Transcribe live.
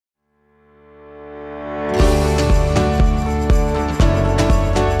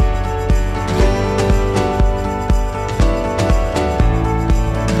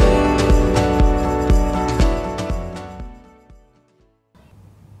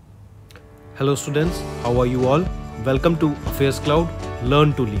Hello students, how are you all? Welcome to Affairs Cloud,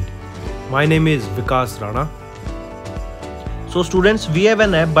 Learn to Lead. My name is Vikas Rana. So students, we have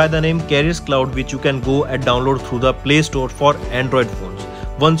an app by the name Careers Cloud which you can go and download through the Play Store for Android phones.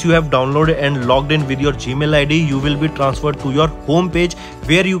 Once you have downloaded and logged in with your Gmail ID, you will be transferred to your home page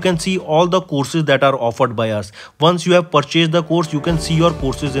where you can see all the courses that are offered by us. Once you have purchased the course, you can see your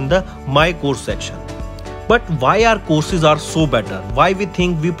courses in the My Course section. But why our courses are so better? Why we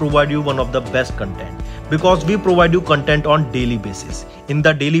think we provide you one of the best content? Because we provide you content on daily basis. In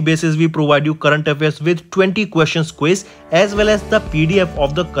the daily basis, we provide you current affairs with 20 questions quiz as well as the PDF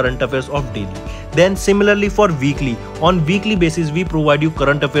of the current affairs of daily. Then similarly for weekly, on weekly basis we provide you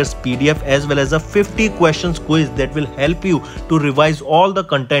current affairs PDF as well as a 50 questions quiz that will help you to revise all the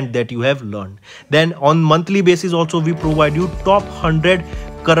content that you have learned. Then on monthly basis also we provide you top 100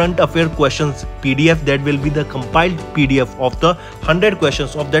 current affair questions PDF that will be the compiled PDF of the 100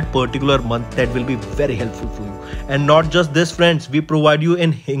 questions of that particular month that will be very helpful for you. And not just this friends, we provide you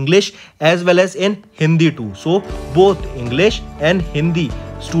in English as well as in Hindi too. So both English and Hindi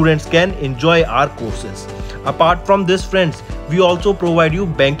students can enjoy our courses. Apart from this friends, we also provide you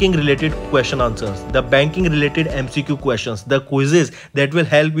banking related question answers, the banking related MCQ questions, the quizzes that will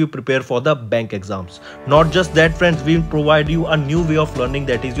help you prepare for the bank exams. Not just that friends, we provide you a new way of learning,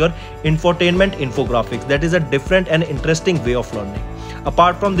 that is your infotainment infographics. That is a different and interesting way of learning.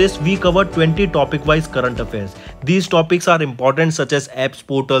 Apart from this, we cover 20 topic wise current affairs. These topics are important such as apps,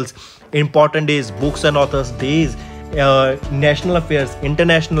 portals, important days, books and authors, days, national affairs,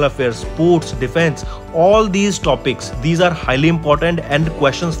 international affairs, sports, defense, all these topics, these are highly important and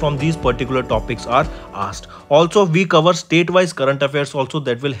questions from these particular topics are asked. Also we cover state-wise current affairs also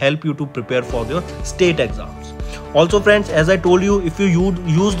that will help you to prepare for your state exams. Also friends, as I told you, if you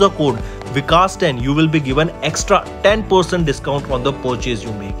use the code Vikas10, you will be given extra 10% discount on the purchase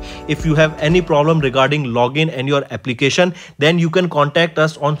you make. If you have any problem regarding login and your application, then you can contact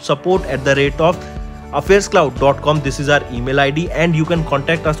us on support@AffairsCloud.com. This is our email ID and you can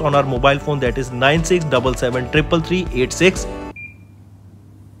contact us on our mobile phone, that is 9677333386.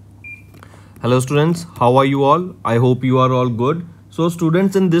 Hello students, how are you all? I hope you are all good. So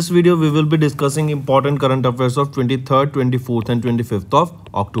students, in this video we will be discussing important current affairs of 23rd, 24th and 25th of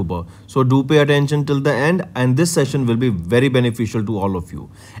October. So do pay attention till the end and this session will be very beneficial to all of you.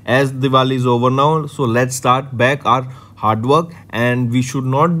 As Diwali is over now, so let's start back our hard work, and we should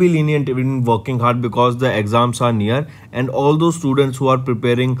not be lenient in working hard because the exams are near, and all those students who are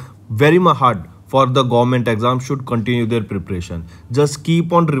preparing very much hard for the government exam should continue their preparation. Just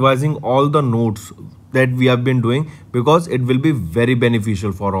keep on revising all the notes that we have been doing because it will be very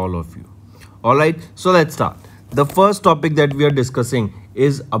beneficial for all of you. Alright, so let's start. The first topic that we are discussing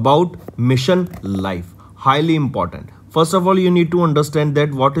is about mission life. Highly important. First of all, you need to understand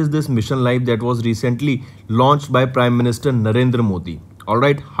that what is this mission life that was recently launched by Prime Minister Narendra Modi.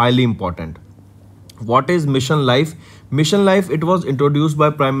 Alright, highly important. What is mission life? Mission life, it was introduced by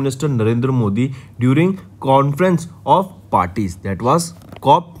Prime Minister Narendra Modi during conference of parties, that was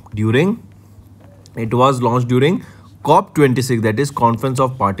COP, it was launched during COP26, that is conference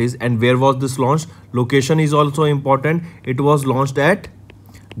of parties. And where was this launched? Location is also important. It was launched at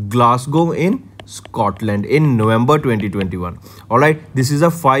Glasgow in Scotland in November 2021. Alright, this is a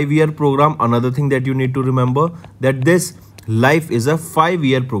 5-year program. Another thing that you need to remember, that this life is a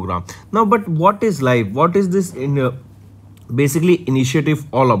 5-year program. Now, but what is life? What is this basically initiative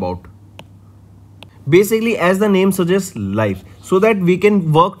all about? Basically, as the name suggests, life, so that we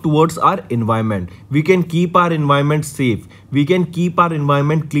can work towards our environment. We can keep our environment safe. We can keep our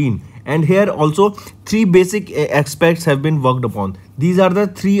environment clean. And here also 3 basic aspects have been worked upon. These are the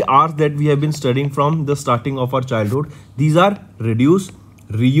 3 R's that we have been studying from the starting of our childhood. These are reduce,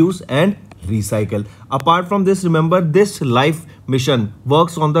 reuse and recycle. Apart from this, remember, this life mission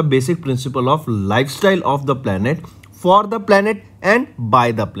works on the basic principle of lifestyle of the planet, for the planet and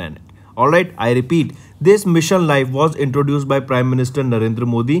by the planet. Alright, I repeat, this mission life was introduced by Prime Minister Narendra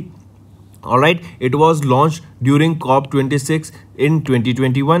Modi. Alright, it was launched during COP26 in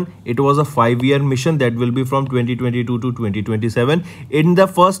 2021. It was a 5-year mission that will be from 2022 to 2027. In the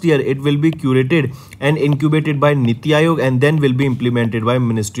first year, it will be curated and incubated by Niti Aayog and then will be implemented by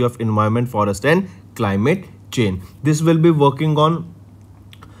Ministry of Environment, Forest and Climate Change. This will be working on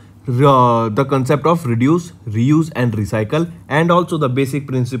the concept of reduce, reuse and recycle, and also the basic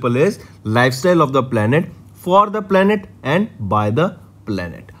principle is lifestyle of the planet, for the planet and by the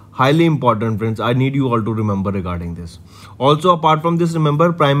planet. Highly important, friends. I need you all to remember regarding this. Also, apart from this,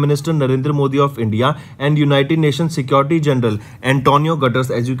 remember Prime Minister Narendra Modi of India and United Nations Secretary General Antonio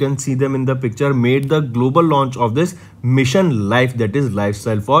Guterres, as you can see them in the picture, made the global launch of this Mission Life, that is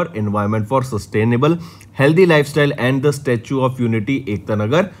lifestyle for environment for sustainable healthy lifestyle, and the Statue of Unity, Ekta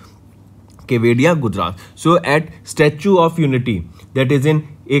Nagar, Kevadia, Gujarat. So at Statue of Unity, that is in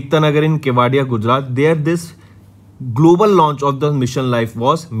Ekta Nagar in Kevadia, Gujarat, there this global launch of the Mission Life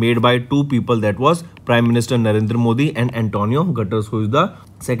was made by two people, that was Prime Minister Narendra Modi and Antonio Guterres, who is the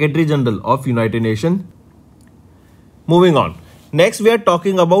Secretary General of United Nations. Moving on. Next, we are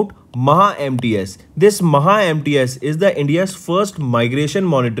talking about Maha MTS. This Maha MTS is the India's first migration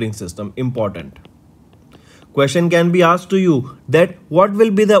monitoring system. Important. Question can be asked to you that what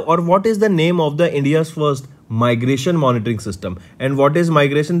will be the or what is the name of the India's first migration monitoring system? And what is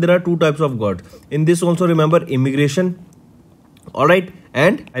migration? There are two types of goods. In this also remember immigration. Alright,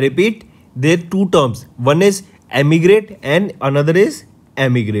 and I repeat, there are two terms. One is emigrate and another is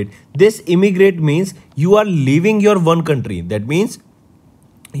emigrate. This immigrate means you are leaving your one country. That means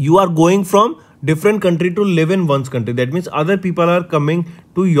you are going from different country to live in one's country. That means other people are coming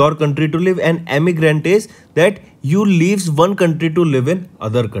to your country to live, and emigrant is that you leaves one country to live in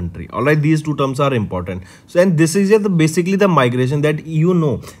other country. All right, these two terms are important. So, and this is basically the migration that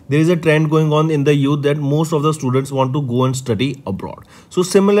there is a trend going on in the youth that most of the students want to go and study abroad. So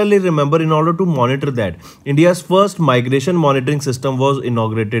similarly, remember, in order to monitor that, India's first migration monitoring system was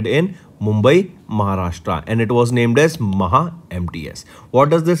inaugurated in Mumbai, Maharashtra, and it was named as Maha MTS. What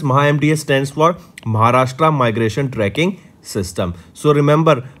does this Maha MTS stands for? Maharashtra Migration Tracking System. So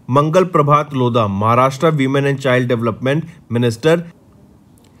remember, Mangal Prabhat Lodha, Maharashtra Women and Child Development Minister,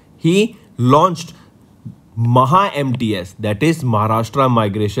 he launched Maha MTS, that is Maharashtra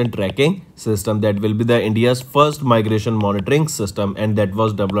Migration Tracking System, that will be the India's first migration monitoring system, and that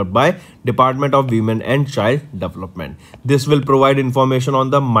was developed by Department of Women and Child Development. This will provide information on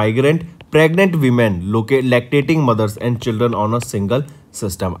the migrant pregnant women, lactating mothers and children on a single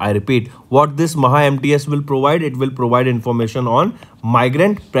system. I repeat, what this Maha MTS will provide, it will provide information on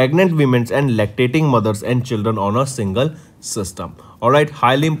migrant pregnant women and lactating mothers and children on a single system. Alright,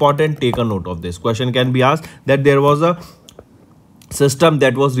 highly important, take a note of this. Question can be asked that there was a system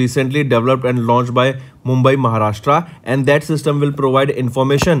that was recently developed and launched by Mumbai, Maharashtra, and that system will provide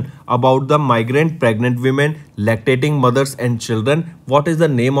information about the migrant pregnant women, lactating mothers and children. What is the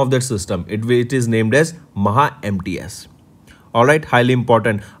name of that system? It is named as Maha MTS. Alright, highly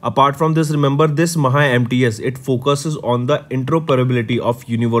important. Apart from this, remember this Maha MTS, it focuses on the interoperability of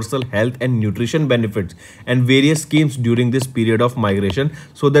universal health and nutrition benefits and various schemes during this period of migration,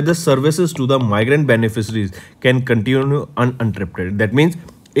 so that the services to the migrant beneficiaries can continue uninterrupted. That means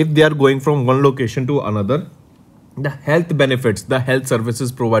if they are going from one location to another, the health benefits, the health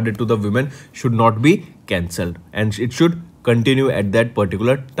services provided to the women should not be cancelled, and it should continue at that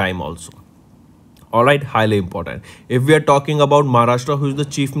particular time also. Alright, highly important. If we are talking about Maharashtra, who is the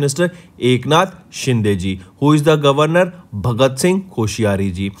Chief Minister? Eknath Shinde ji. Who is the Governor? Bhagat Singh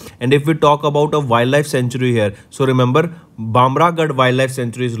Koshyari ji. And if we talk about a wildlife sanctuary here, so remember, Bamragad Wildlife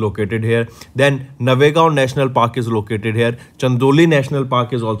Sanctuary is located here. Then Navegaon National Park is located here. Chandoli National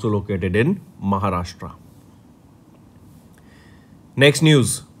Park is also located in Maharashtra. Next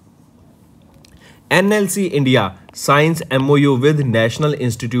news. NLC India signs MOU with National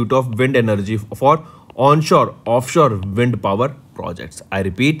Institute of Wind Energy for onshore offshore wind power projects. I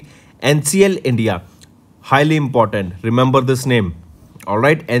repeat, NCL India, highly important, remember this name.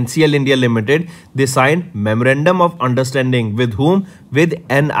 Alright, NCL India Limited, they signed memorandum of understanding with whom? With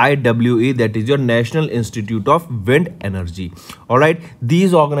NIWE, that is your National Institute of Wind Energy. Alright,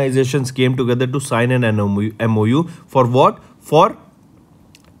 these organizations came together to sign an MOU for what? For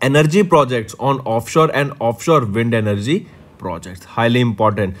energy projects on offshore and offshore wind energy projects. Highly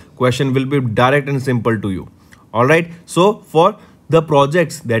important. Question will be direct and simple to you. Alright, so for the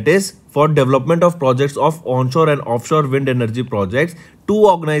projects, that is for development of projects of onshore and offshore wind energy projects, two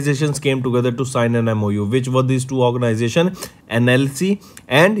organizations came together to sign an MOU. Which were these two organizations? NLC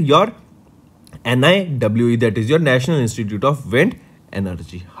and your NIWE, that is your National Institute of Wind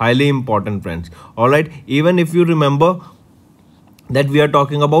Energy. Highly important, friends. Alright, even if you remember that we are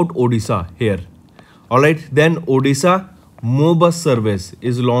talking about Odisha here. Alright, then Odisha MoBus service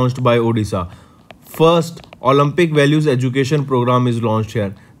is launched by Odisha. First Olympic Values Education Program is launched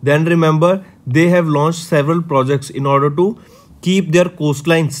here. Then remember, they have launched several projects in order to keep their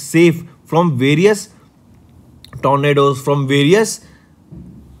coastlines safe from various tornadoes, from various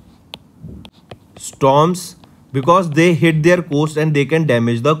storms, because they hit their coast and they can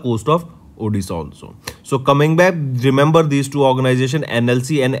damage the coast of Odisha also. So coming back, remember these two organizations,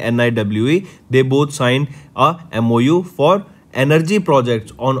 NLC and NIWE, they both signed a MOU for energy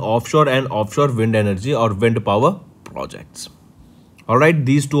projects on offshore and offshore wind energy or wind power projects. Alright,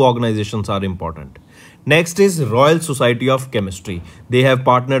 these two organizations are important. Next is Royal Society of Chemistry. They have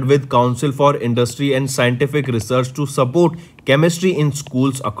partnered with Council for Industry and Scientific Research to support chemistry in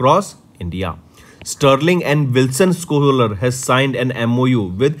schools across India. Sterling and Wilson Scholar has signed an MOU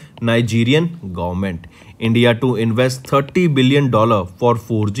with Nigerian government. India to invest $30 billion for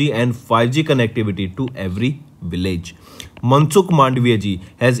 4G and 5G connectivity to every village. Mansukh Mandviya ji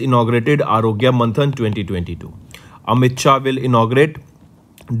has inaugurated Arogya Manthan 2022. Amit Shah will inaugurate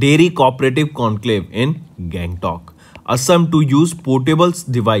Dairy Cooperative Conclave in Gangtok. Assam to use portable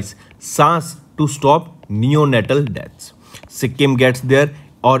device SAS to stop neonatal deaths. Sikkim gets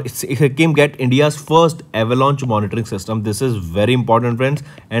India's first avalanche monitoring system. This is very important, friends,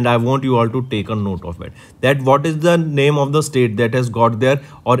 and I want you all to take a note of it. That what is the name of the state that has got there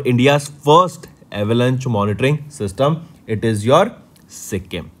or India's first avalanche monitoring system? It is your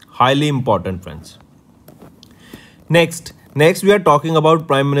Sikkim. Highly important, friends. Next we are talking about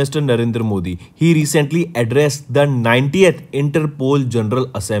Prime Minister Narendra Modi. He recently addressed the 90th Interpol General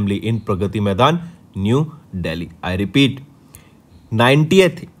Assembly in Pragati Maidan, New Delhi. I repeat,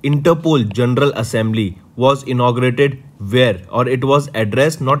 90th Interpol General Assembly was inaugurated where, or it was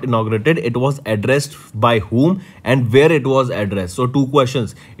addressed, not inaugurated, it was addressed by whom and where it was addressed. So two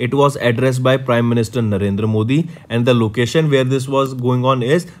questions. It was addressed by Prime Minister Narendra Modi and the location where this was going on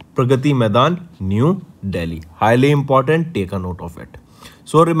is Pragati Maidan, New Delhi. Highly important, take a note of it.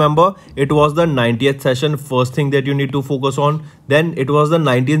 So remember, it was the 90th session, first thing that you need to focus on. Then it was the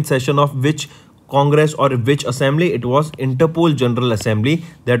 19th session of which Congress or which assembly? It was Interpol General Assembly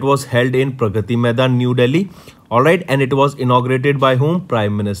that was held in Pragati Maidan, New Delhi. Alright, and it was inaugurated by whom?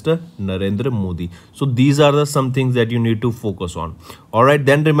 Prime Minister Narendra Modi. So these are the some things that you need to focus on. Alright,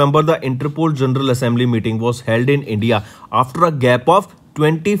 then remember the Interpol General Assembly meeting was held in India after a gap of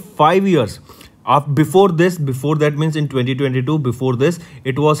 25 years. Before that means in 2022, before this,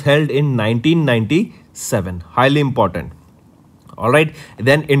 it was held in 1997. Highly important. Alright,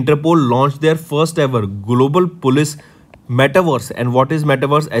 then Interpol launched their first ever global police metaverse. And what is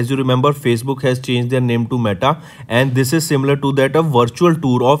metaverse? As you remember, Facebook has changed their name to Meta, and this is similar to that a virtual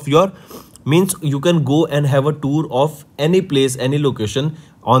tour of your, means you can go and have a tour of any place, any location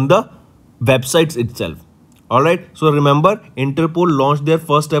on the websites itself. Alright, so remember, Interpol launched their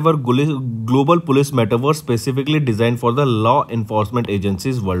first ever global police metaverse specifically designed for the law enforcement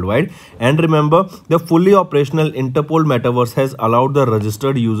agencies worldwide. And remember, the fully operational Interpol metaverse has allowed the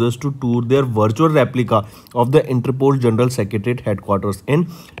registered users to tour their virtual replica of the Interpol General Secretariat headquarters in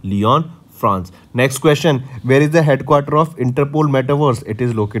Lyon, France. Next question, where is the headquarters of Interpol metaverse? It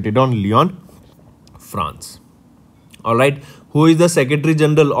is located on Lyon, France. Alright, who is the Secretary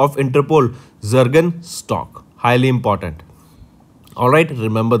General of Interpol? Jürgen Stock. Highly important. Alright,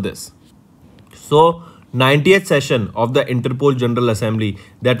 remember this. So, 90th session of the Interpol General Assembly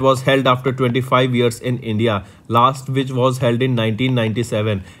that was held after 25 years in India, last which was held in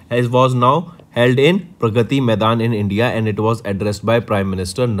 1997, was now held in Pragati Maidan in India, and it was addressed by Prime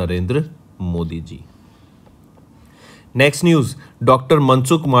Minister Narendra Modi ji. Next news, Dr.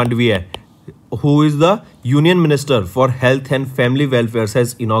 Mansukh Mandviya, who is the Union Minister for Health and Family Welfare,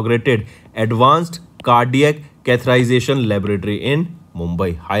 has inaugurated Advanced Cardiac Catheterization Laboratory in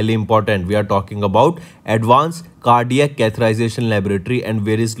Mumbai. Highly important. We are talking about Advanced Cardiac Catheterization Laboratory, and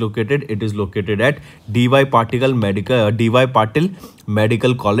where is located? It is located at D.Y. Patil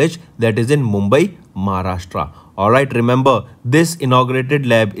Medical College, that is in Mumbai, Maharashtra. Alright, remember, this inaugurated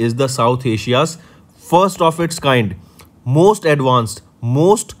lab is the South Asia's first of its kind, most advanced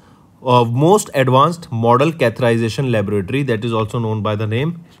model catheterization laboratory, that is also known by the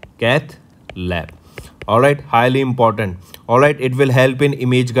name Cath Lab. Alright, highly important. Alright, it will help in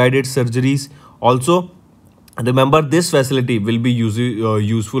image guided surgeries. Also, remember, this facility will be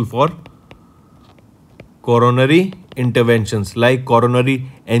useful for coronary interventions like coronary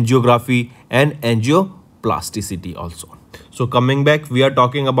angiography and angioplasticity also. So coming back, we are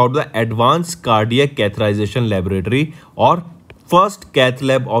talking about the Advanced Cardiac Catheterization Laboratory or first cath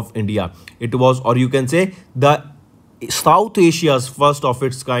lab of India. It was, or you can say, the South Asia's first of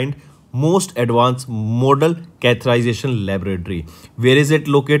its kind, most advanced model catheterization laboratory. Where is it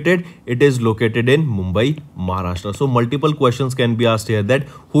located? It is located in Mumbai, Maharashtra. So multiple questions can be asked here, that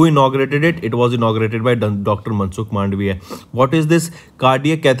who inaugurated it? It was inaugurated by Dr. Mansukh Mandviya. What is this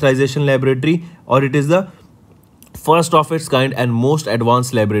cardiac catheterization laboratory? Or it is the first of its kind and most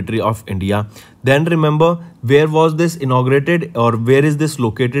advanced laboratory of India. Then remember, where was this inaugurated, or where is this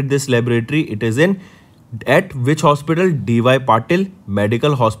located, this laboratory? It is in At which hospital? DY Patil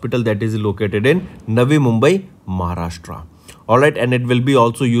Medical Hospital, that is located in Navi Mumbai, Maharashtra. Alright, and it will be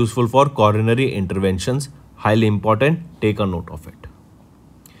also useful for coronary interventions. Highly important. Take a note of it.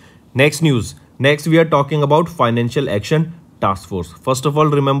 Next news. Next we are talking about Financial Action Task Force. First of all,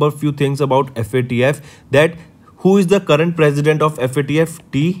 remember few things about FATF, that who is the current president of FATF?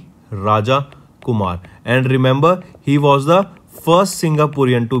 T. Raja Kumar. And remember, he was the first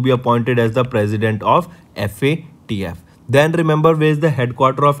Singaporean to be appointed as the president of FATF. Then remember, where is the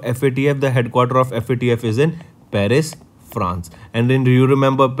headquarter of FATF? The headquarter of FATF is in Paris, France. And then you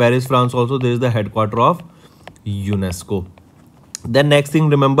remember Paris, France also, there is the headquarter of UNESCO. Then next thing,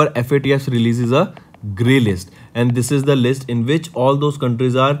 remember, FATF releases a grey list, and this is the list in which all those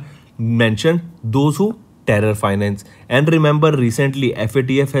countries are mentioned, those who terror finance. And remember, recently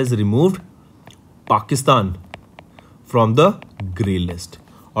FATF has removed Pakistan from the grey list.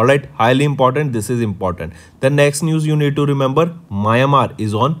 Alright, highly important. This is important. The next news you need to remember, Myanmar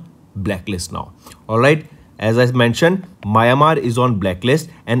is on blacklist now. Alright, as I mentioned, Myanmar is on blacklist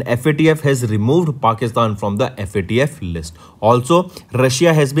and FATF has removed Pakistan from the FATF list. Also,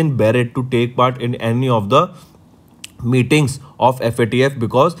 Russia has been barred to take part in any of the meetings of FATF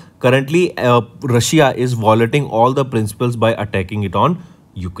because currently Russia is violating all the principles by attacking it on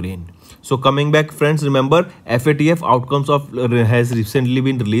Ukraine. So coming back, friends, remember FATF outcomes of has recently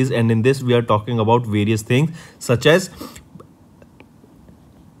been released, and in this we are talking about various things such as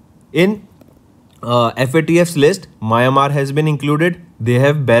in FATF's list, Myanmar has been included. They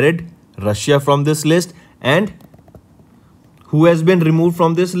have buried Russia from this list, and who has been removed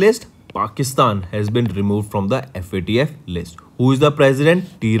from this list? Pakistan has been removed from the FATF list. Who is the president?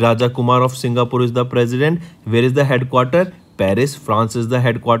 T. Raja Kumar of Singapore is the president. Where is the headquarter? Paris, France is the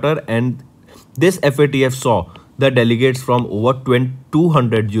headquarter, and this FATF saw the delegates from over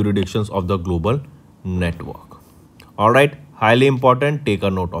 200 jurisdictions of the global network. Alright, highly important. Take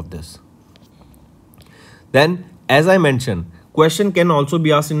a note of this. Then, as I mentioned, question can also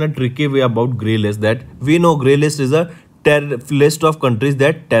be asked in a tricky way about grey list, that we know grey list is a list of countries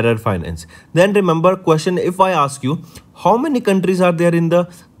that terror finance. Then remember question, if I ask you how many countries are there in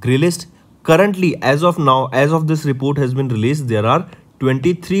the grey list? Currently, as of now, as of this report has been released, there are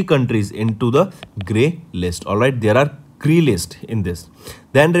 23 countries into the grey list. Alright, there are grey list in this.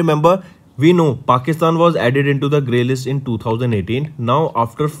 Then remember, we know Pakistan was added into the grey list in 2018. Now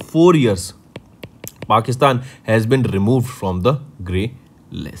after 4 years, Pakistan has been removed from the grey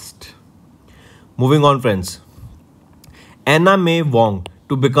list. Moving on, friends. Anna May Wong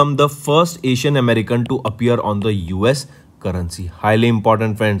to become the first Asian American to appear on the US currency. Highly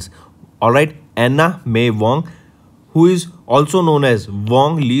important, friends. Alright, Anna May Wong, who is also known as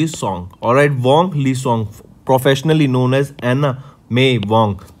Wong Lee Song. Alright, Wong Lee Song, professionally known as Anna May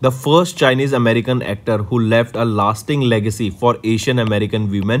Wong, the first Chinese American actor who left a lasting legacy for Asian American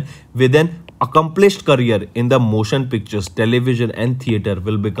women with an accomplished career in the motion pictures, television and theater,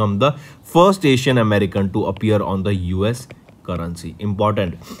 will become the first Asian American to appear on the US currency.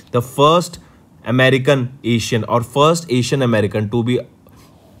 Important. The first American Asian or first Asian American to be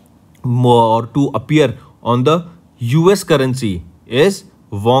to appear on the US currency is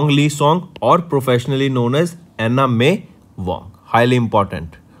Wong Lee Song, or professionally known as Anna May Wong. Highly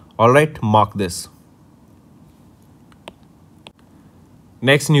important. Alright, mark this.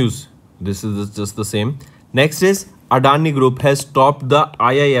 Next news. This is just the same. Next is Adani Group has topped the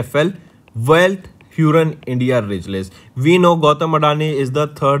IIFL Wealth Huron India Rich List. We know Gautam Adani is the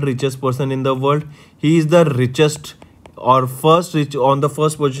third richest person in the world. He is the richest or first rich on the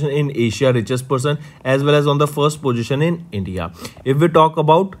first position in Asia, richest person, as well as on the first position in India. If we talk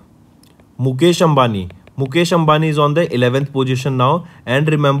about Mukesh Ambani is on the 11th position now, and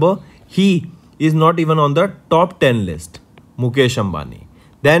remember he is not even on the top 10 list. Mukesh Ambani.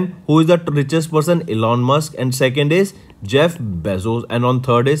 Then who is the richest person? Elon Musk, and second is Jeff Bezos, and on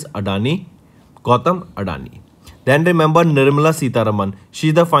third is Gautam Adani. Then remember Nirmala Sitharaman. She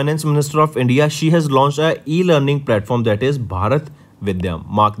is the finance minister of India. She has launched a e-learning platform, that is Bharat Vidyam.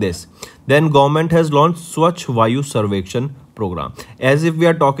 Mark this. Then government has launched Swachh Vayu Sarvekshan program. As if we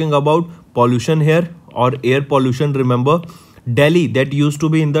are talking about pollution here or air pollution, remember Delhi, that used to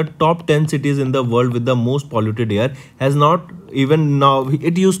be in the top 10 cities in the world with the most polluted air, has not even now,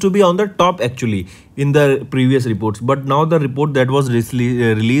 it used to be on the top actually in the previous reports, but now the report that was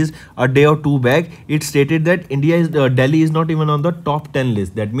released a day or two back, it stated that Delhi is not even on the top 10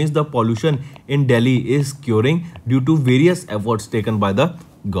 list. That means the pollution in Delhi is curing due to various efforts taken by the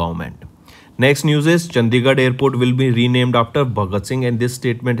government. Next news is Chandigarh airport will be renamed after Bhagat Singh, and this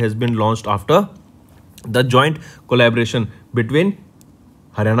statement has been launched after the joint collaboration between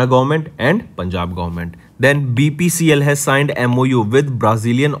Haryana government and Punjab government. Then BPCL has signed MOU with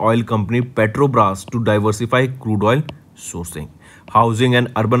Brazilian oil company Petrobras to diversify crude oil sourcing. Housing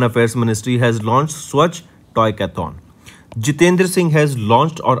and Urban Affairs Ministry has launched Swachh Toycathon. Jitendra Singh has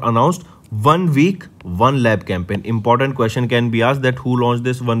launched or announced 1 week 1 lab campaign. Important question can be asked that who launched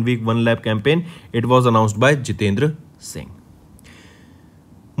this 1 week 1 lab campaign? It was announced by Jitendra Singh.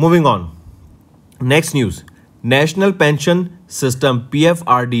 Moving on. Next news. National Pension System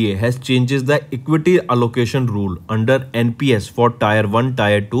PFRDA has changes the equity allocation rule under NPS for Tier 1,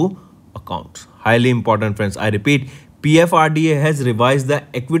 Tier 2 accounts. Highly important, friends. I repeat, PFRDA has revised the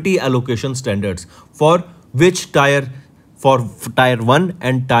equity allocation standards for which Tier 1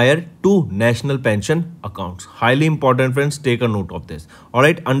 and Tier 2 national pension accounts. Highly important, friends. Take a note of this. All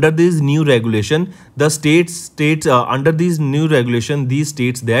right. Under this new regulation, the these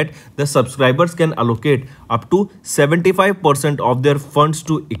states that the subscribers can allocate up to 75% of their funds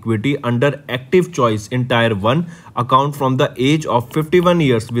to equity under active choice in Tier 1 account from the age of 51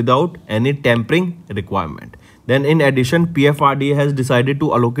 years without any tampering requirement. Then in addition, PFRDA has decided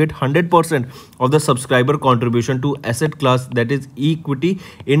to allocate 100% of the subscriber contribution to asset class, that is equity,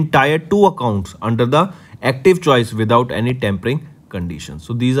 in Tier 2 accounts under the active choice without any tampering conditions.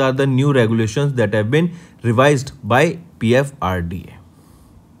 So these are the new regulations that have been revised by PFRDA.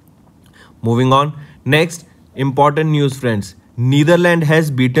 Moving on. Next important news, friends. Netherlands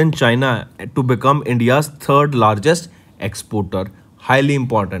has beaten China to become India's third largest exporter. Highly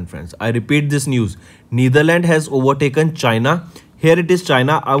important, friends. I repeat this news. Netherlands has overtaken China. Here it is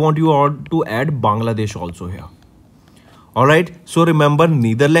China. I want you all to add Bangladesh also here. Alright. So remember,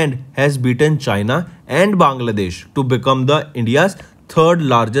 Netherlands has beaten China and Bangladesh to become the India's third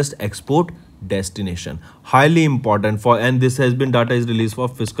largest export destination. Highly important for, and this has been data is released for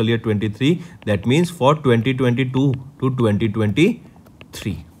fiscal year 23. That means for 2022 to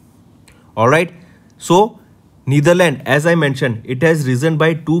 2023. Alright. So Netherlands, as I mentioned, it has risen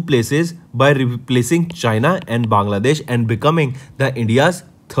by 2 places by replacing China and Bangladesh and becoming the India's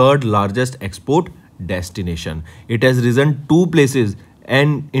third largest export destination. It has risen 2 places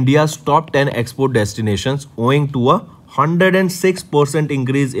and India's top 10 export destinations owing to a 106%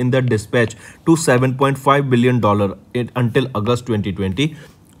 increase in the dispatch to $7.5 billion until August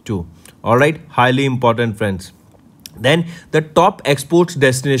 2022. Alright, highly important, friends. Then the top exports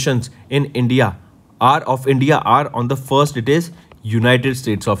destinations in India are on the first, it is United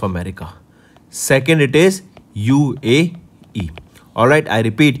States of America. Second, it is UAE. Alright, I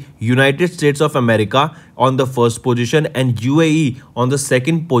repeat, United States of America on the first position and UAE on the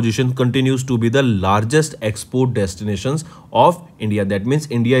second position continues to be the largest export destinations of India. That means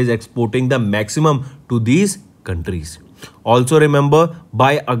India is exporting the maximum to these countries. Also remember,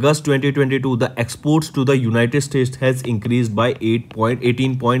 by August 2022, the exports to the United States has increased by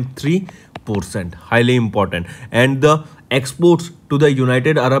 18.3%. Highly important. And the exports to the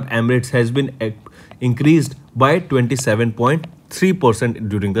United Arab Emirates has been increased by 27.3%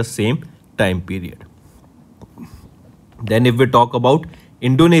 during the same time period. Then if we talk about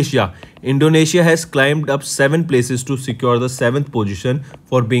Indonesia, Indonesia has climbed up 7 places to secure the 7th position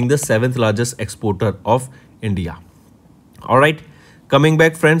for being the 7th largest exporter of India. Alright, coming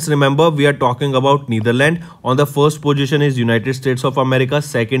back, friends, remember we are talking about Netherlands. On the first position is United States of America,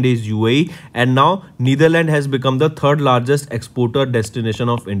 second is UAE, and now Netherlands has become the third largest exporter destination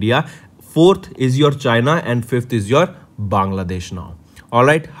of India. Fourth is your China and fifth is your Bangladesh now.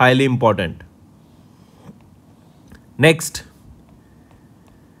 Alright, highly important. Next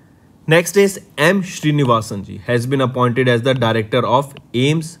is M. Srinivasan ji has been appointed as the director of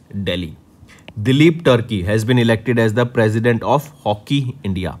AIIMS Delhi. Dilip Turkey has been elected as the president of Hockey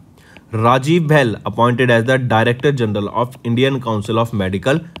India. Rajiv Bhel appointed as the Director General of Indian Council of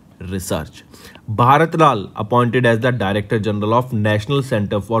Medical Research. Bharat Lal appointed as the Director General of National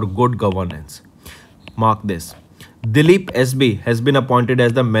Center for Good Governance. Mark this. Dilip SB has been appointed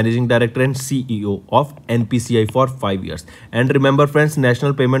as the Managing Director and CEO of NPCI for 5 years. And remember, friends,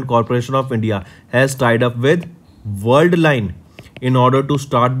 National Payment Corporation of India has tied up with Worldline in order to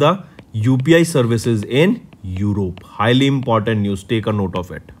start the UPI services in Europe. Highly important news. Take a note of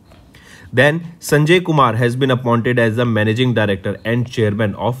it. Then Sanjay Kumar has been appointed as the Managing Director and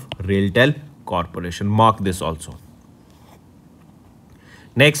Chairman of Railtel Corporation. Mark this also.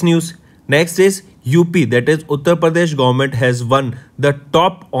 Next news. Next is UP, that is Uttar Pradesh government has won the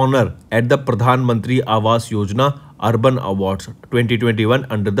top honor at the Pradhan Mantri Awas Yojana Urban Awards 2021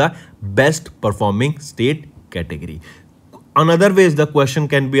 under the Best Performing State category. Another ways the question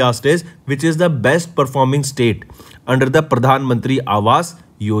can be asked is, which is the best performing state under the Pradhan Mantri Awas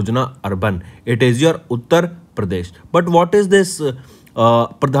Yojana Urban? It is your Uttar Pradesh. But what is this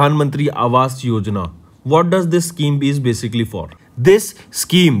Pradhan Mantri Awas Yojana. What does this scheme is basically for? This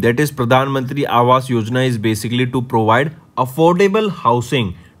scheme, that is Pradhan Mantri Awas Yojana, is basically to provide affordable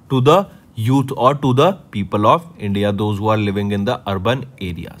housing to the youth or to the people of India, those who are living in the urban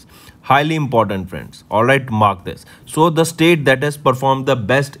areas. Highly important, friends. All right, mark this. So the state that has performed the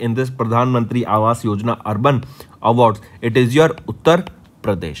best in this Pradhan Mantri Awas Yojana Urban Awards, it is your Uttar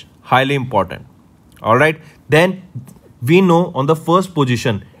Pradesh. Highly important. All right, then we know on the first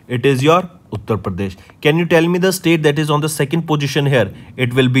position it is your Uttar Pradesh. Can you tell me the state that is on the second position here?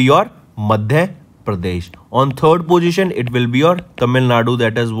 It will be your Madhya Pradesh. On third position it will be your Tamil Nadu,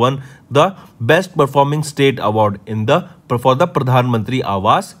 that has won the best performing state award in the for the Pradhan Mantri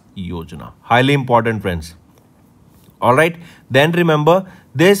Awas Yojana. Highly important, friends. All right, then remember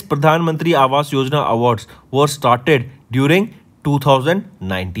this Pradhan Mantri Awas Yojana awards were started during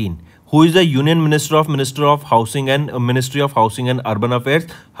 2019. Who is the Union Minister of Housing and Ministry of Housing and Urban Affairs?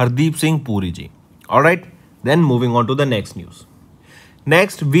 Hardeep Singh Puri ji. All right, then moving on to the next news.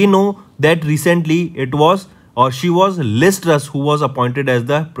 Next, we know that recently it was she was Liz Truss who was appointed as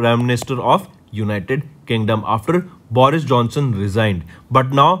the Prime Minister of United Kingdom after Boris Johnson resigned.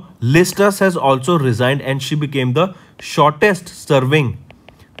 But now Liz Truss has also resigned and she became the shortest serving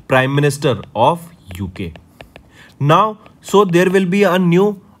Prime Minister of UK. Now, so there will be a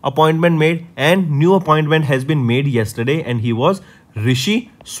new appointment made, and new appointment has been made yesterday, and he was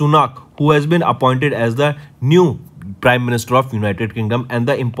Rishi Sunak, who has been appointed as the new Prime Minister of United Kingdom. And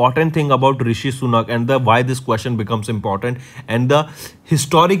the important thing about Rishi Sunak and the why this question becomes important and the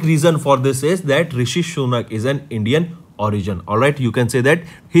historic reason for this is that Rishi Sunak is an Indian origin. All right, you can say that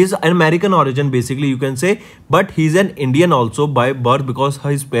he's an American origin basically, you can say, but he's an Indian also by birth because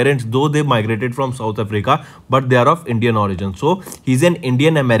his parents, though they migrated from South Africa, but they are of Indian origin. So he's an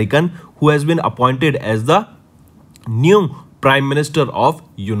Indian American who has been appointed as the new Prime Minister of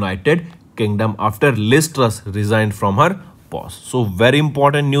United Kingdom after Liz Truss resigned from her post. So very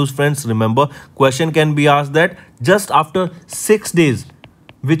important news, friends. Remember, question can be asked that just after 6 days,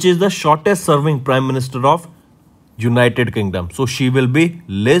 which is the shortest serving Prime Minister of United Kingdom? So she will be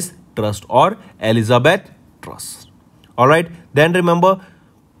Liz Truss or Elizabeth Truss. All right, then remember,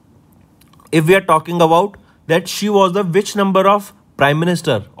 if we are talking about that she was the which number of Prime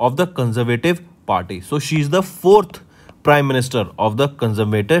Minister of the Conservative Party? So she is the 4th Prime Minister of the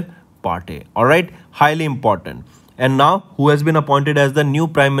Conservative Party. All right, highly important. And now who has been appointed as the new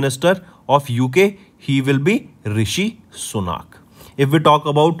Prime Minister of UK? He will be Rishi Sunak. If we talk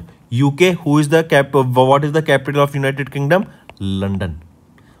about UK, who is the what is the capital of United Kingdom? London.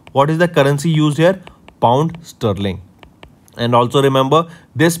 What is the currency used here? Pound sterling. And also remember,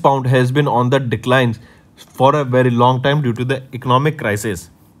 this pound has been on the declines for a very long time due to the economic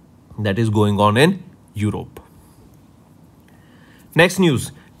crisis that is going on in Europe. Next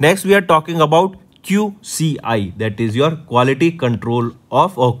news. Next we are talking about QCI, that is your Quality Control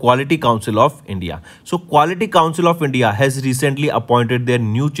of or Quality Council of India. So Quality Council of India has recently appointed their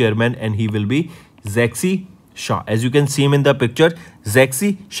new chairman and he will be Zexi Shah. As you can see him in the picture,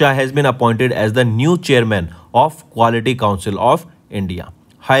 Zexi Shah has been appointed as the new chairman of Quality Council of India.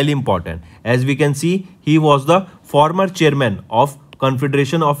 Highly important. As we can see, he was the former chairman of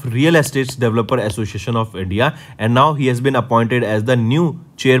Confederation of Real Estate Developer Association of India, and now he has been appointed as the new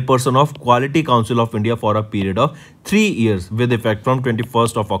chairperson of Quality Council of India for a period of 3 years with effect from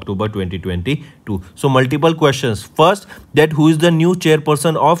 21st of October 2022. So multiple questions. First, that who is the new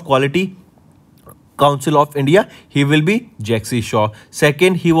chairperson of Quality Council of India? He will be Zexi Shah.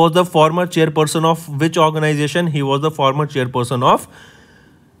 Second, he was the former chairperson of which organization? He was the former chairperson of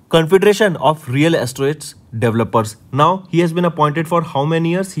Confederation of Real Estate Developers. Now he has been appointed for how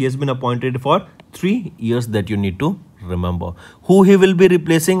many years? He has been appointed for 3 years, that you need to remember. Who he will be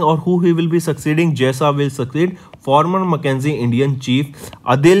replacing or who he will be succeeding? Jaisa will succeed former McKinsey Indian chief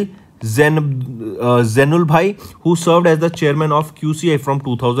Adil Zenul Bhai, who served as the chairman of QCI from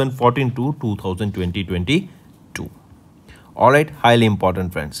 2014 to 2022. All right, highly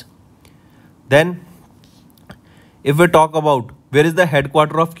important, friends. Then if we talk about where is the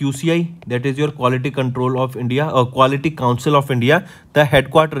headquarter of QCI, that is your Quality Control of India or Quality Council of India, the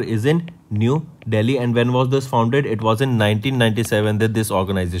headquarter is in New Delhi. And when was this founded? It was in 1997 that this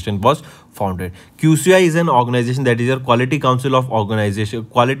organization was founded. QCI is an organization, that is your Quality Council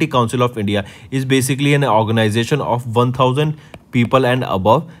of India is basically an organization of 1000 people and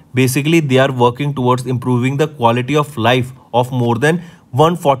above. Basically they are working towards improving the quality of life of more than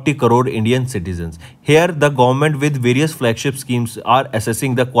 140 crore Indian citizens. Here the government with various flagship schemes are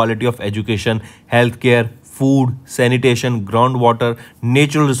assessing the quality of education, healthcare, food, sanitation, groundwater,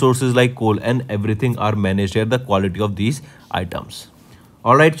 natural resources like coal, and everything are managed here, the quality of these items.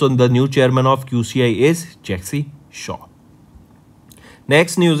 Alright, so the new chairman of QCI is Jesse Shaw.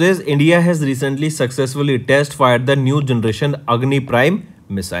 Next news is India has recently successfully test fired the new generation Agni Prime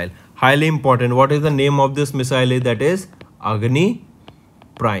missile. Highly important. What is the name of this missile? That is Agni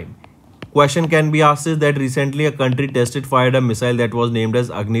Prime. Question can be asked is that recently a country fired a missile that was named as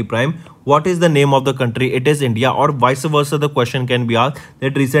Agni Prime. What is the name of the country? It is India, or vice versa. The question can be asked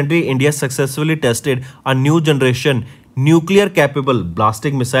that recently India successfully tested a new generation nuclear capable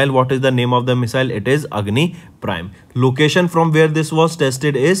ballistic missile. What is the name of the missile? It is Agni Prime. Location from where this was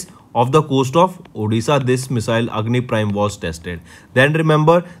tested is off the coast of Odisha. This missile Agni Prime was tested. Then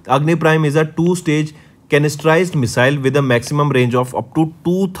remember, Agni Prime is a two-stage canisterized missile with a maximum range of up to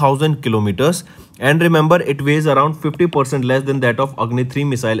 2000 kilometers, and remember it weighs around 50% less than that of Agni 3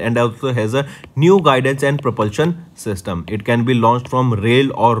 missile and also has a new guidance and propulsion system. It can be launched from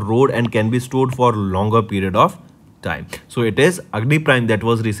rail or road and can be stored for longer period of time. So it is Agni Prime that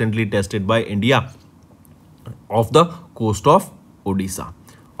was recently tested by India off the coast of Odisha.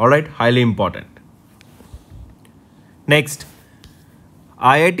 Alright, highly important. Next,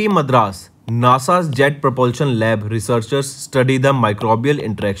 IIT Madras, NASA's Jet Propulsion Lab researchers study the microbial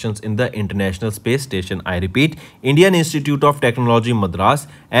interactions in the International Space Station. I repeat, Indian Institute of Technology Madras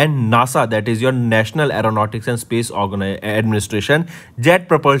and NASA, that is your National Aeronautics and Space Administration, Jet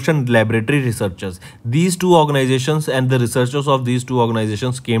Propulsion Laboratory researchers. These two organizations and the researchers of these two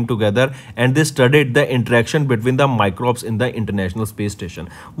organizations came together and they studied the interaction between the microbes in the International Space Station.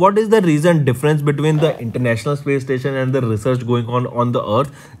 What is the reason difference between the International Space Station and the research going on the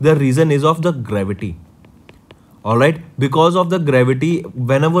Earth? The reason is of the gravity. Alright, because of the gravity,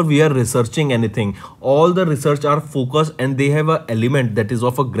 whenever we are researching anything, all the research are focused and they have an element that is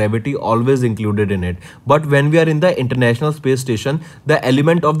of a gravity always included in it. But when we are in the International Space Station, the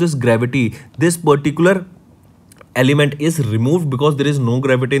element of this gravity, this particular element is removed because there is no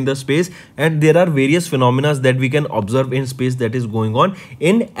gravity in the space, and there are various phenomena that we can observe in space that is going on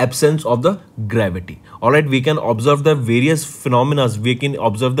in absence of the gravity. All right, we can observe the various phenomena, we can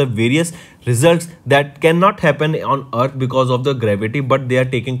observe the various results that cannot happen on Earth because of the gravity, but they are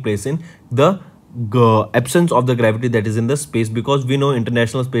taking place in the absence of the gravity that is in the space, because we know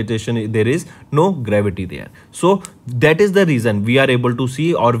International Space Station there is no gravity there. So that is the reason we are able to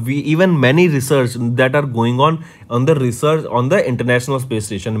see, or we even many research that are going on the research on the International Space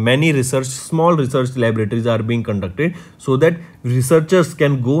Station. Many research, small research laboratories are being conducted so that researchers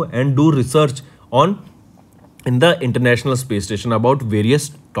can go and do research on in the International Space Station about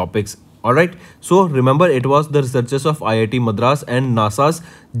various topics. Alright, so remember it was the researchers of IIT Madras and NASA's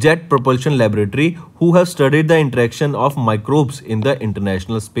Jet Propulsion Laboratory who have studied the interaction of microbes in the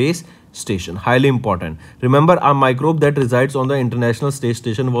International Space Station. Highly important. Remember, a microbe that resides on the International Space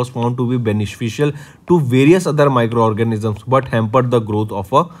Station was found to be beneficial to various other microorganisms but hampered the growth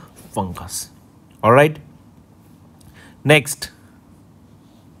of a fungus. Alright, next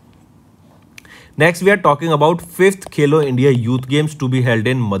we are talking about 5th Khelo India Youth Games to be held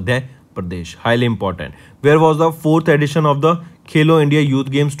in Madhya Pradesh. Highly important. Where was the 4th edition of the Khelo India Youth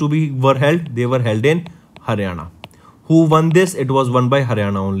Games were held? They were held in Haryana. Who won this? It was won by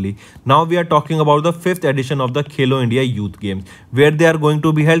Haryana only. Now we are talking about the 5th edition of the Khelo India Youth Games. Where they are going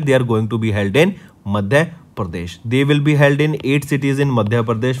to be held? They are going to be held in Madhya Pradesh. They will be held in 8 cities in Madhya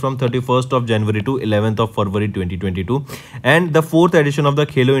Pradesh from 31st of January to 11th of February 2022. And the 4th edition of the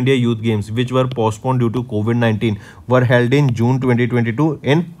Khelo India Youth Games, which were postponed due to COVID-19, were held in June 2022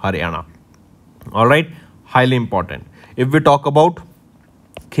 in Haryana. Alright, highly important. If we talk about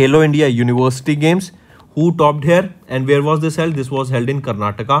Khelo India University Games, who topped here and where was this held? This was held in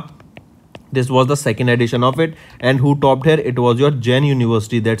Karnataka. This was the 2nd edition of it, and who topped here? It was your Jain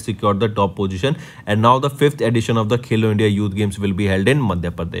University that secured the top position. And now the 5th edition of the Khelo India Youth Games will be held in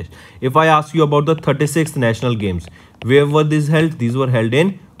Madhya Pradesh. If I ask you about the 36th National Games, where were these held? These were held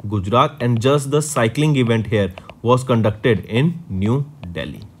in Gujarat, and just the cycling event here was conducted in New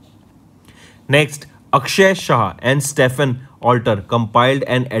Delhi. Next, Akshay Shah and Stephen Alter compiled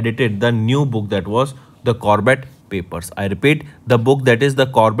and edited the new book that was the Corbett Papers. I repeat, the book that is the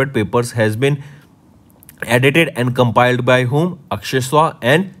Corbett Papers has been edited and compiled by whom? Akshay Shah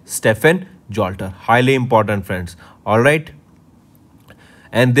and Stephen Jolter. Highly important, friends. Alright.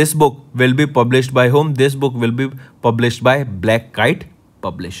 And this book will be published by whom? This book will be published by Black Kite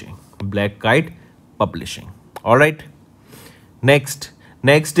Publishing. Black Kite Publishing. Alright. Next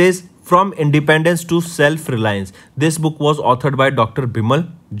is From Independence to Self-Reliance. This book was authored by Dr. Bimal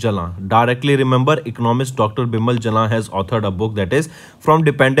Jalan. Directly remember, economist Dr. Bimal Jalan has authored a book that is From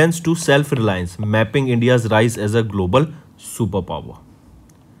Dependence to Self-Reliance, Mapping India's Rise as a Global Superpower.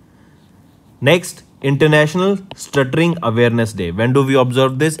 Next, International Stuttering Awareness Day. When do we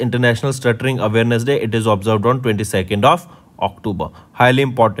observe this International Stuttering Awareness Day? It is observed on 22nd of October. Highly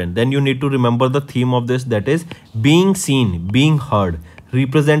important. Then you need to remember the theme of this, that is being seen, being heard,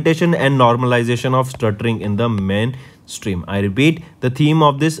 representation and normalization of stuttering in the mainstream. I repeat, the theme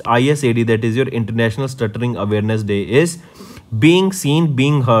of this ISAD, that is your International Stuttering Awareness Day, is being seen,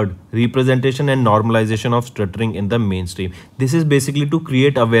 being heard, representation and normalization of stuttering in the mainstream. This is basically to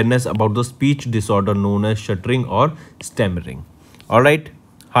create awareness about the speech disorder known as stuttering or stammering. All right,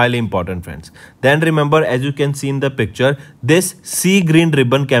 highly important, friends. Then remember, as you can see in the picture, this sea green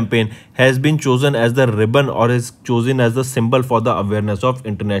ribbon campaign has been chosen as the ribbon, or is chosen as the symbol for the awareness of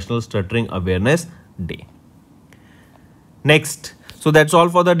International Stuttering Awareness Day. Next, so that's all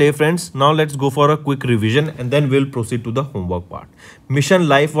for the day, friends. Now let's go for a quick revision and then we'll proceed to the homework part. Mission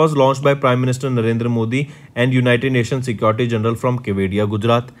Life was launched by Prime Minister Narendra Modi and United Nations Secretary General from Kevadia,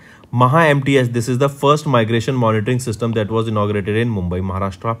 Gujarat. Maha-MTS, this is the first migration monitoring system that was inaugurated in Mumbai,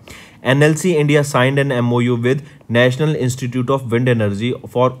 Maharashtra. NLC India signed an MOU with National Institute of Wind Energy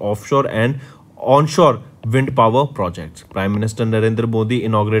for offshore and onshore wind power projects. Prime Minister Narendra Modi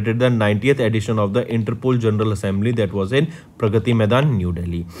inaugurated the 90th edition of the Interpol General Assembly that was in Pragati Maidan, New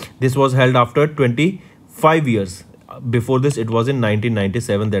Delhi. This was held after 25 years. Before this, it was in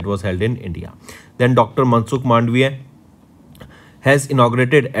 1997 that was held in India. Then Dr. Mansukh Mandviya has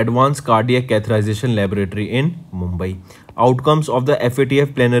inaugurated Advanced Cardiac Catheterization Laboratory in Mumbai. Outcomes of the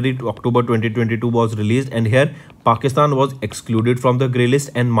FATF plenary October 2022 was released, and here Pakistan was excluded from the grey list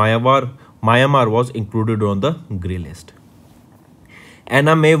and Myanmar was included on the grey list.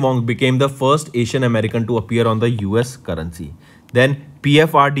 Anna May Wong became the first Asian American to appear on the US currency. Then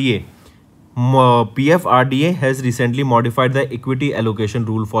PFRDA has recently modified the equity allocation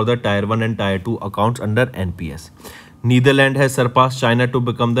rule for the Tier 1 and Tier 2 accounts under NPS. Netherlands has surpassed China to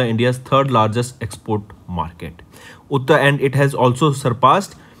become the India's third largest export market. And it has also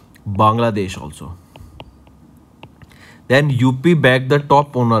surpassed Bangladesh also. Then UP bagged the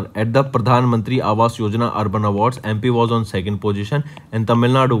top honor at the Pradhan Mantri Awas Yojana Urban Awards. MP was on second position and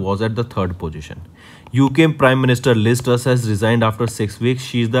Tamil Nadu was at the third position. UK Prime Minister Liz Truss has resigned after 6 weeks.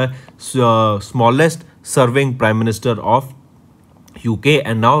 She is the smallest serving Prime Minister of UK,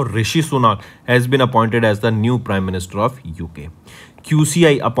 and now Rishi Sunak has been appointed as the new Prime Minister of UK.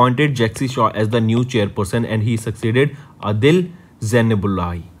 QCI appointed Jaxi Shaw as the new chairperson and he succeeded Adil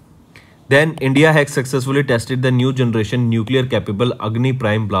Zainabullahi. Then India has successfully tested the new generation nuclear capable Agni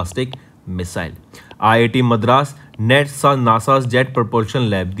Prime ballistic missile. IIT Madras, NASA's Jet Propulsion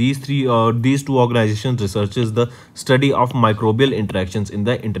Lab. These two organizations researches the study of microbial interactions in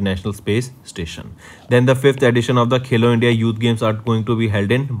the International Space Station. Then the 5th edition of the Khelo India Youth Games are going to be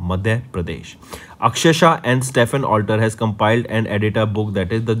held in Madhya Pradesh. Akshay Shah and Stephen Alter has compiled and edited a book,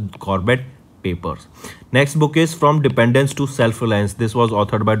 that is the Corbett Papers. Next book is From Dependence to Self-Reliance. This was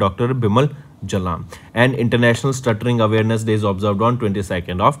authored by Dr. Bimal Jalan. And International Stuttering Awareness Day is observed on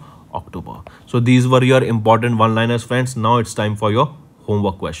 22nd of October. So these were your important one-liners, friends. Now it's time for your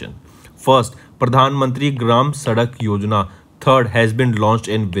homework question. First, Pradhan Mantri Gram Sadak Yojana third has been launched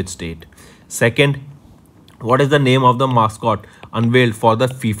in which state? Second, what is the name of the mascot unveiled for the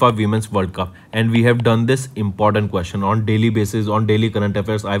FIFA Women's World Cup? And we have done this important question on daily basis, on daily current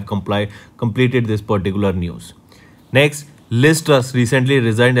affairs. I've completed this particular news. Next, Liz Truss recently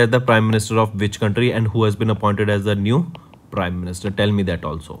resigned as the Prime Minister of which country and who has been appointed as the new Prime Minister? Tell me that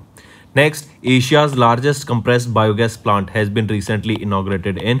also. Next, Asia's largest compressed biogas plant has been recently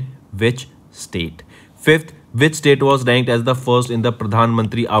inaugurated in which state? Fifth, which state was ranked as the first in the Pradhan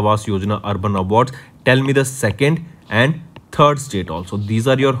Mantri Awas Yojana Urban Awards? Tell me the second and third state also. These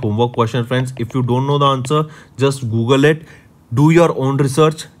are your homework questions, friends. If you don't know the answer, just Google it. Do your own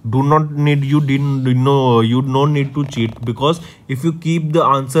research. You don't need to cheat, because if you keep the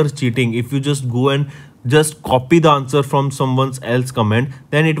answer cheating, if you just go and just copy the answer from someone else's comment,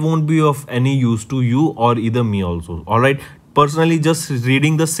 then it won't be of any use to you or either me also. All right, personally, just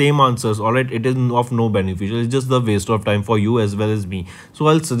reading the same answers, all right, it is of no beneficial. It's just the waste of time for you as well as me. So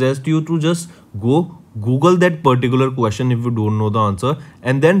I'll suggest you to just go Google that particular question if you don't know the answer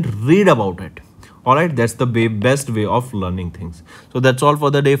and then read about it. All right, that's the best way of learning things. So that's all for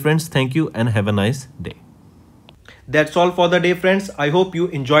the day, friends. Thank you and have a nice day. That's all for the day, friends. I hope you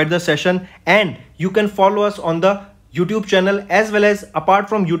enjoyed the session, and you can follow us on the YouTube channel, as well as apart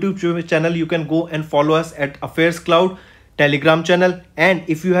from YouTube channel, you can go and follow us at Affairs Cloud Telegram channel. And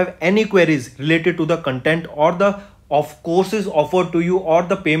if you have any queries related to the content or the of courses offered to you or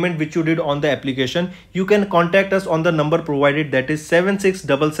the payment which you did on the application, you can contact us on the number provided, that is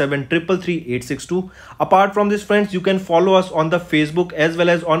 7677333862. Apart from this friends, you can follow us on the Facebook as well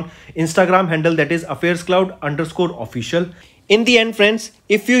as on Instagram handle, that is AffairsCloud_official. In the end friends,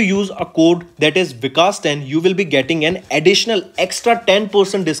 if you use a code that is Vikas10, you will be getting an additional extra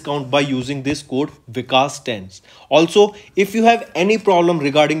 10% discount by using this code Vikas10. Also, if you have any problem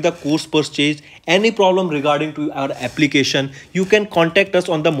regarding the course purchase, any problem regarding to our application, you can contact us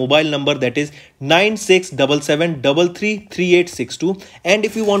on the mobile number, that is 9677333862. And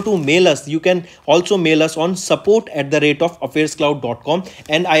if you want to mail us, you can also mail us on support@AffairsCloud.com,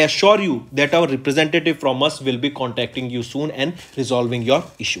 and I assure you that our representative from us will be contacting you soon and resolving your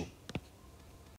issue.